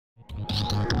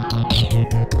Hello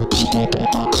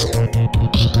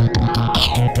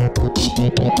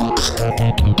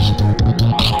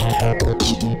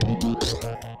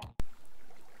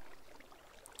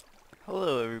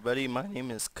everybody, my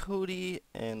name is Cody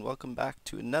and welcome back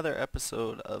to another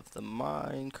episode of the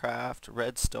Minecraft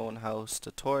Redstone House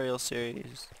tutorial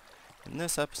series. In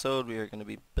this episode we are going to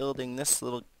be building this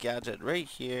little gadget right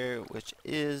here, which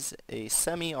is a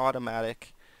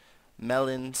semi-automatic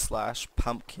melon slash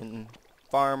pumpkin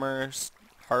farmer's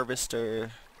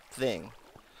harvester thing.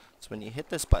 So when you hit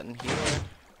this button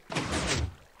here,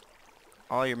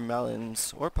 all your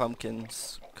melons or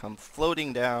pumpkins come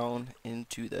floating down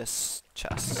into this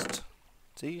chest.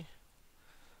 See?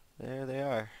 There they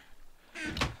are.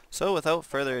 So without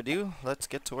further ado, let's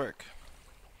get to work.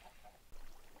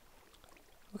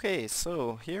 Okay,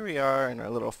 so here we are in our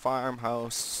little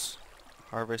farmhouse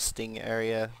harvesting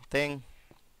area thing.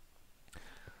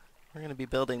 We're going to be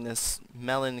building this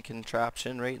melon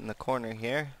contraption right in the corner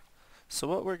here. So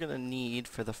what we're going to need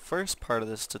for the first part of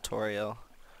this tutorial,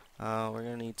 we're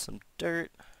going to need some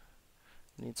dirt,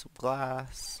 need some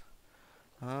glass,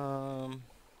 we're going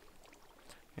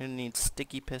to need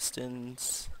sticky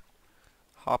pistons,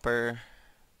 hopper,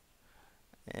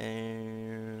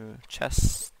 and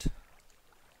chest,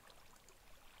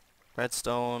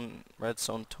 redstone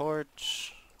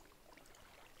torch,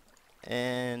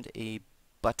 and a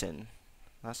button.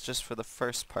 That's just for the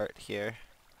first part here.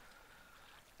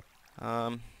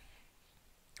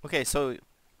 Okay, so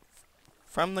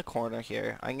from the corner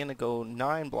here, I'm going to go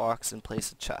 9 blocks and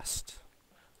place a chest.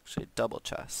 Actually, a double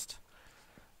chest.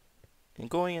 And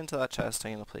going into that chest,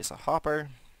 I'm going to place a hopper.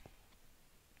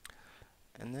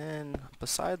 And then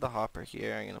beside the hopper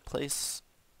here, I'm going to place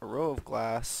a row of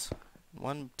glass,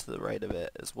 one to the right of it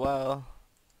as well.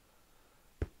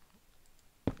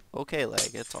 Okay,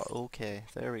 leg, it's all okay.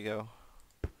 There we go.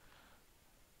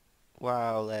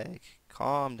 Wow, leg,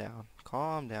 calm down,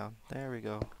 calm down. There we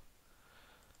go.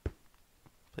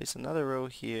 Place another row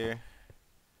here.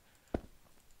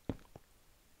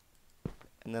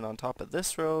 And then on top of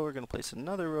this row, we're going to place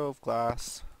another row of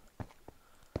glass.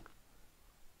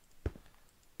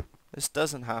 This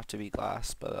doesn't have to be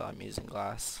glass, but I'm using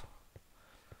glass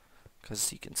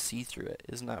because you can see through it.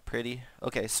 Isn't that pretty?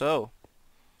 Okay, so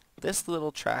this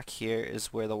little track here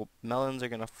is where the melons are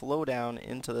going to flow down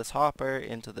into this hopper,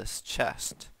 into this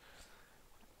chest.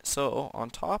 So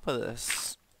on top of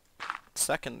this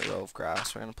second row of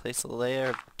grass, we're going to place a layer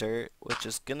of dirt, which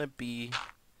is going to be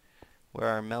where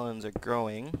our melons are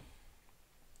growing.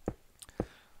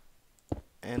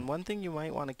 And one thing you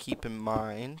might want to keep in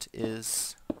mind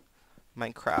is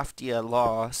Minecraftia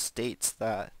law states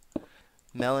that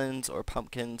melons or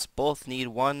pumpkins both need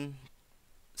one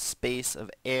space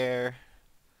of air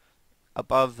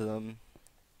above them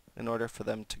in order for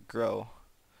them to grow.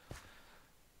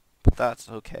 But that's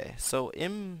okay. So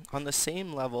on the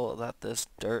same level that this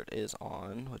dirt is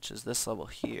on, which is this level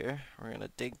here, we're going to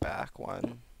dig back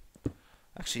one,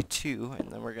 actually 2,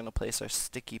 and then we're going to place our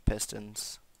sticky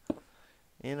pistons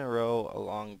in a row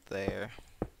along there.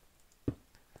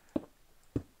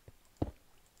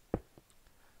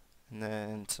 And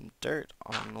then some dirt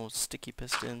on those sticky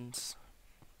pistons.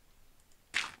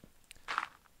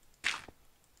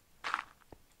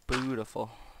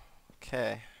 Beautiful.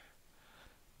 Okay.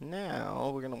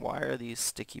 Now we're going to wire these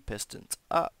sticky pistons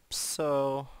up,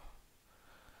 so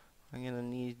I'm going to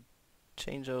need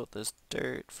change out this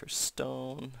dirt for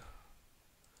stone.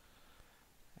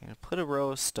 I'm going to put a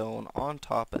row of stone on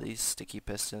top of these sticky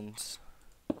pistons.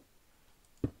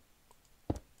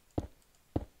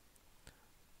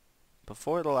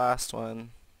 Before the last one,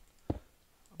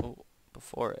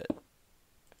 before it,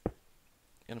 I'm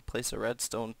going to place a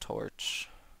redstone torch.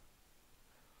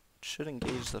 It should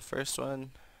engage the first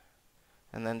one,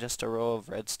 and then just a row of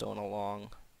redstone along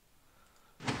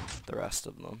the rest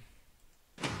of them.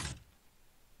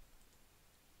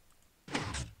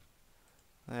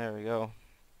 There we go.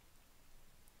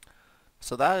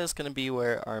 So that is going to be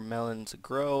where our melons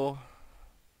grow.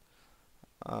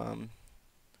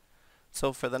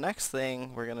 So for the next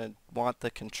thing, we're going to want the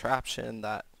contraption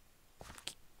that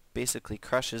basically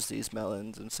crushes these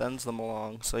melons and sends them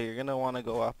along. So you're going to want to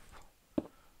go up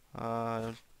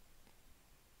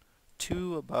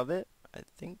 2 above it, I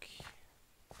think.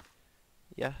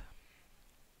 Yeah.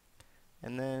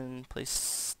 And then place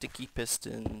sticky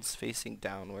pistons facing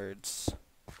downwards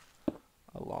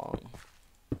along.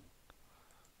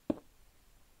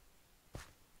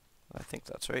 I think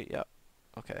that's right, yep.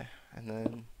 Okay, and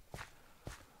then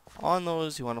on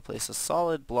those you want to place a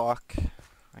solid block.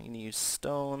 I'm going to use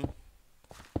stone.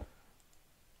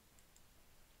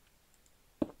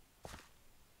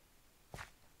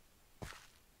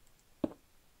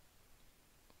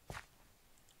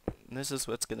 And this is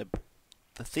what's gonna,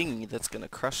 the thingy that's gonna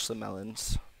crush the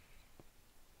melons.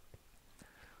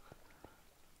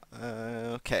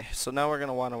 Okay, so now we're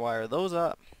gonna want to wire those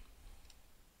up.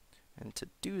 And to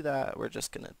do that, we're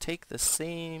just gonna take the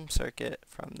same circuit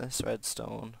from this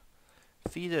redstone,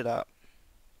 feed it up.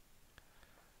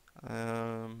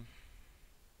 And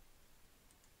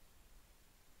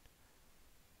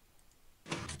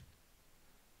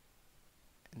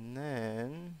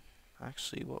then,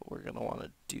 actually what we're going to want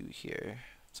to do here,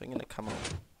 so I'm going to come up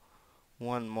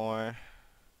one more,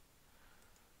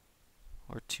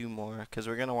 or two more, because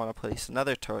we're going to want to place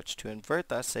another torch to invert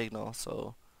that signal,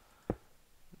 so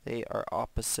they are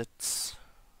opposites.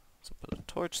 So put a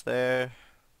torch there,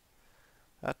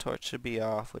 that torch should be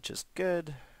off, which is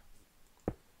good.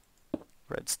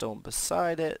 Redstone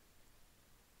beside it,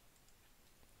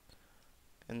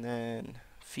 and then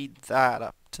feed that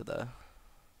up to the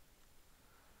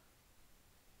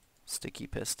sticky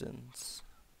pistons.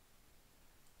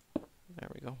 There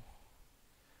we go.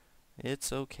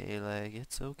 It's okay, lag,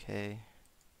 it's okay.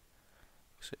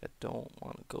 Actually, I don't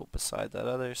want to go beside that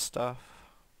other stuff.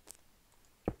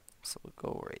 So we'll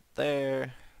go right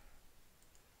there.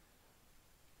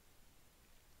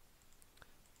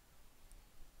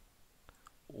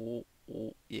 Oh,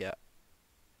 yeah.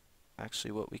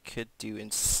 Actually, what we could do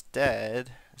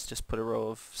instead is just put a row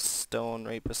of stone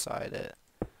right beside it.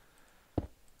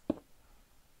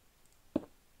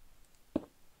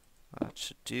 That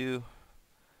should do.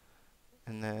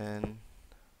 And then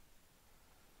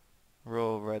a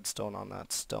row of redstone on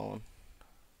that stone.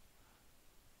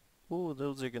 Ooh,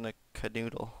 those are gonna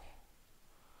canoodle.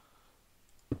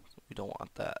 We don't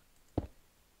want that.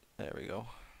 There we go.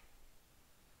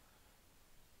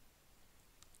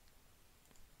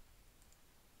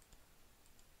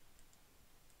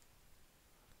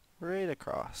 Right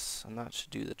across, and that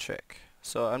should do the trick.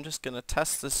 So I'm just gonna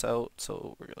test this out,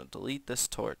 so we're gonna delete this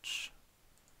torch.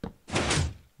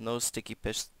 No sticky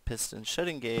pistons should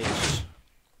engage.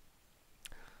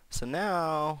 So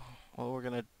now what we're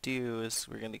gonna do is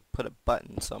we're gonna put a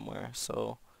button somewhere.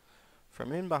 So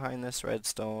from in behind this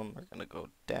redstone, we're gonna go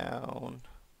down,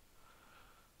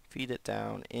 feed it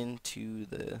down into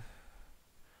the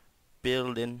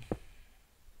building.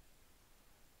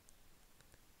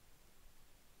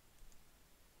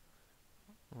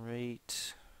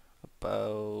 Right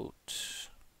about,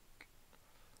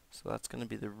 so that's going to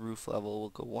be the roof level. We'll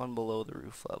go one below the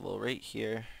roof level right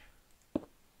here.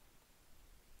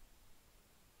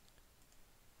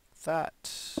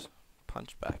 That,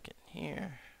 punch back in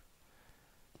here,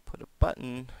 put a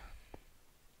button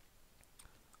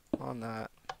on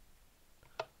that.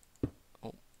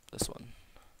 Oh, this one.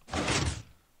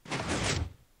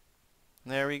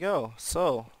 There we go.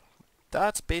 So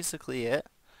that's basically it.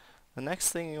 The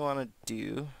next thing you want to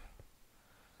do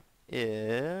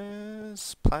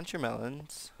is plant your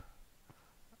melons.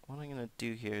 What I'm going to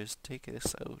do here is take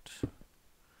this out.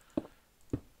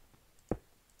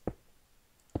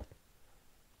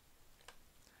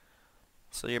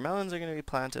 So your melons are going to be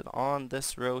planted on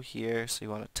this row here, so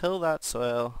you want to till that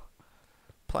soil,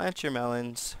 plant your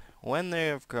melons. When they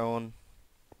have grown,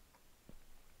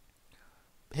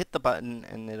 hit the button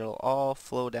and it'll all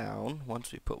flow down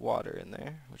once we put water in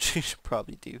there, which you should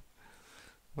probably do.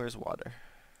 Where's water?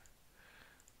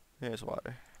 There's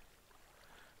water.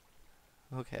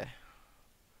 Okay.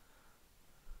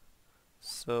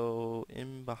 So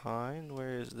in behind,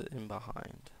 where is the in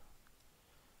behind?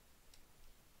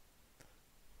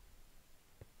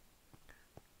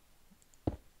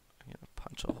 I'm gonna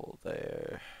punch a hole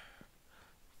there.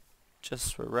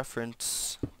 Just for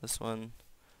reference, this one,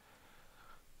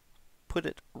 put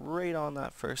it right on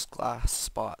that first glass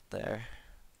spot there.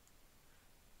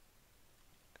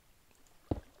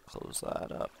 Close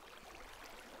that up.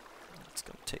 It's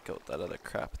gonna take out that other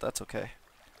crap, but that's okay.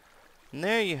 And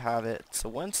there you have it. So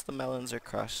once the melons are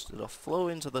crushed, it'll flow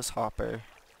into this hopper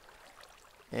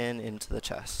and into the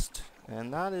chest.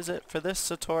 And that is it for this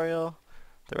tutorial.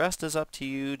 The rest is up to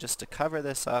you just to cover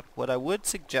this up. What I would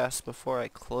suggest before I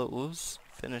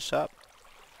finish up,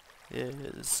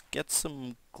 is get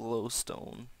some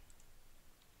glowstone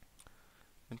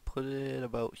and put it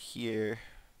about here,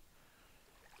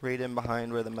 right in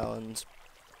behind where the melons,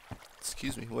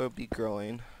 will be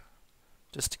growing,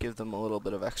 just to give them a little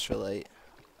bit of extra light.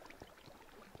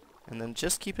 And then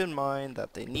just keep in mind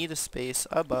that they need a space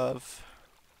above.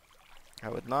 I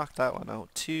would knock that one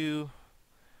out too.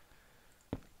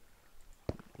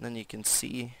 And then you can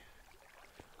see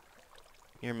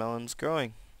your melons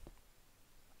growing.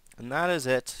 And that is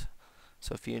it.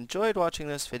 So if you enjoyed watching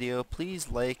this video, please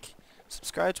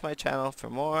subscribe to my channel for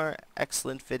more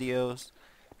excellent videos.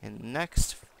 And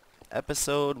next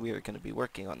episode, we are going to be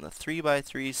working on the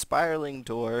 3x3 spiraling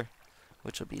door,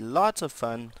 which will be lots of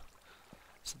fun.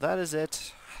 So that is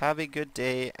it. Have a good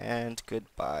day and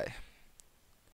goodbye.